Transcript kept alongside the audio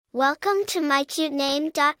Welcome to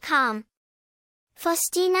mycutename.com.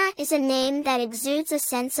 Faustina is a name that exudes a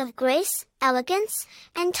sense of grace, elegance,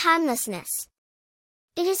 and timelessness.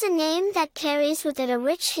 It is a name that carries with it a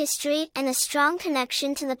rich history and a strong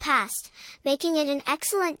connection to the past, making it an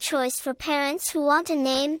excellent choice for parents who want a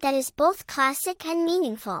name that is both classic and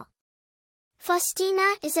meaningful.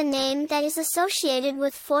 Faustina is a name that is associated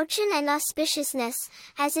with fortune and auspiciousness,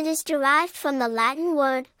 as it is derived from the Latin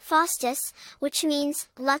word faustus, which means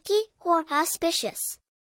lucky or auspicious.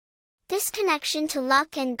 This connection to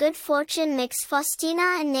luck and good fortune makes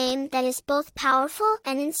Faustina a name that is both powerful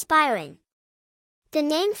and inspiring. The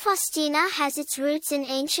name Faustina has its roots in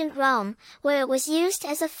ancient Rome, where it was used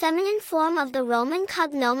as a feminine form of the Roman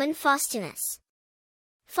cognomen Faustinus.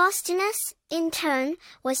 Faustinus, in turn,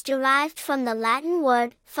 was derived from the Latin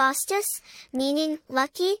word Faustus, meaning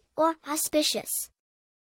lucky or auspicious.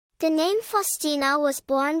 The name Faustina was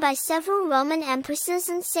borne by several Roman empresses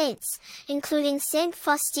and saints, including Saint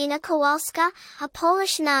Faustina Kowalska, a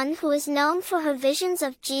Polish nun who is known for her visions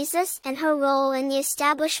of Jesus and her role in the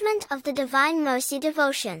establishment of the Divine Mercy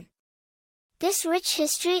devotion. This rich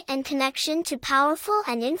history and connection to powerful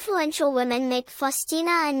and influential women make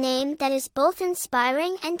Faustina a name that is both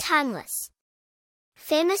inspiring and timeless.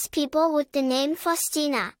 Famous people with the name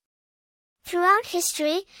Faustina. Throughout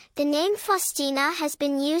history, the name Faustina has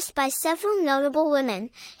been used by several notable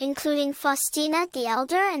women, including Faustina the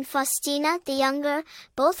Elder and Faustina the Younger,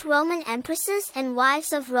 both Roman empresses and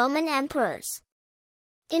wives of Roman emperors.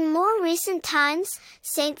 In more recent times,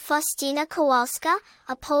 Saint Faustina Kowalska,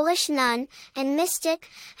 a Polish nun and mystic,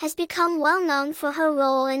 has become well known for her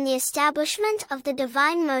role in the establishment of the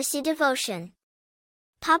Divine Mercy devotion.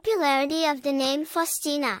 Popularity of the name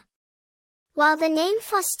Faustina. While the name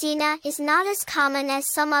Faustina is not as common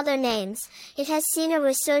as some other names, it has seen a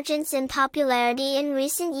resurgence in popularity in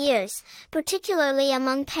recent years, particularly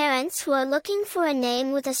among parents who are looking for a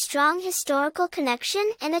name with a strong historical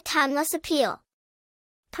connection and a timeless appeal.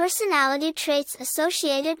 Personality traits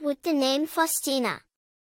associated with the name Faustina.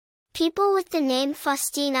 People with the name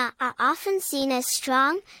Faustina are often seen as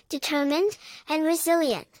strong, determined, and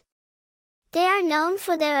resilient. They are known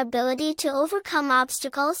for their ability to overcome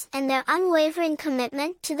obstacles and their unwavering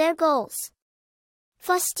commitment to their goals.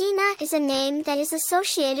 Faustina is a name that is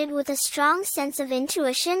associated with a strong sense of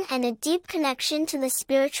intuition and a deep connection to the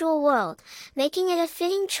spiritual world, making it a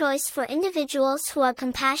fitting choice for individuals who are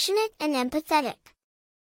compassionate and empathetic.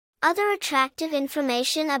 Other attractive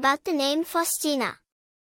information about the name Faustina.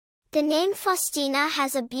 The name Faustina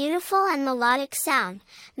has a beautiful and melodic sound,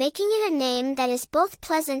 making it a name that is both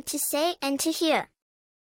pleasant to say and to hear.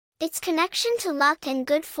 Its connection to luck and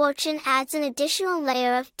good fortune adds an additional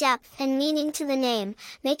layer of depth and meaning to the name,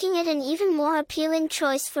 making it an even more appealing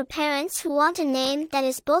choice for parents who want a name that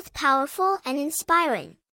is both powerful and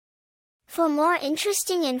inspiring. For more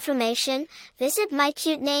interesting information, visit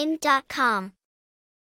mycutename.com.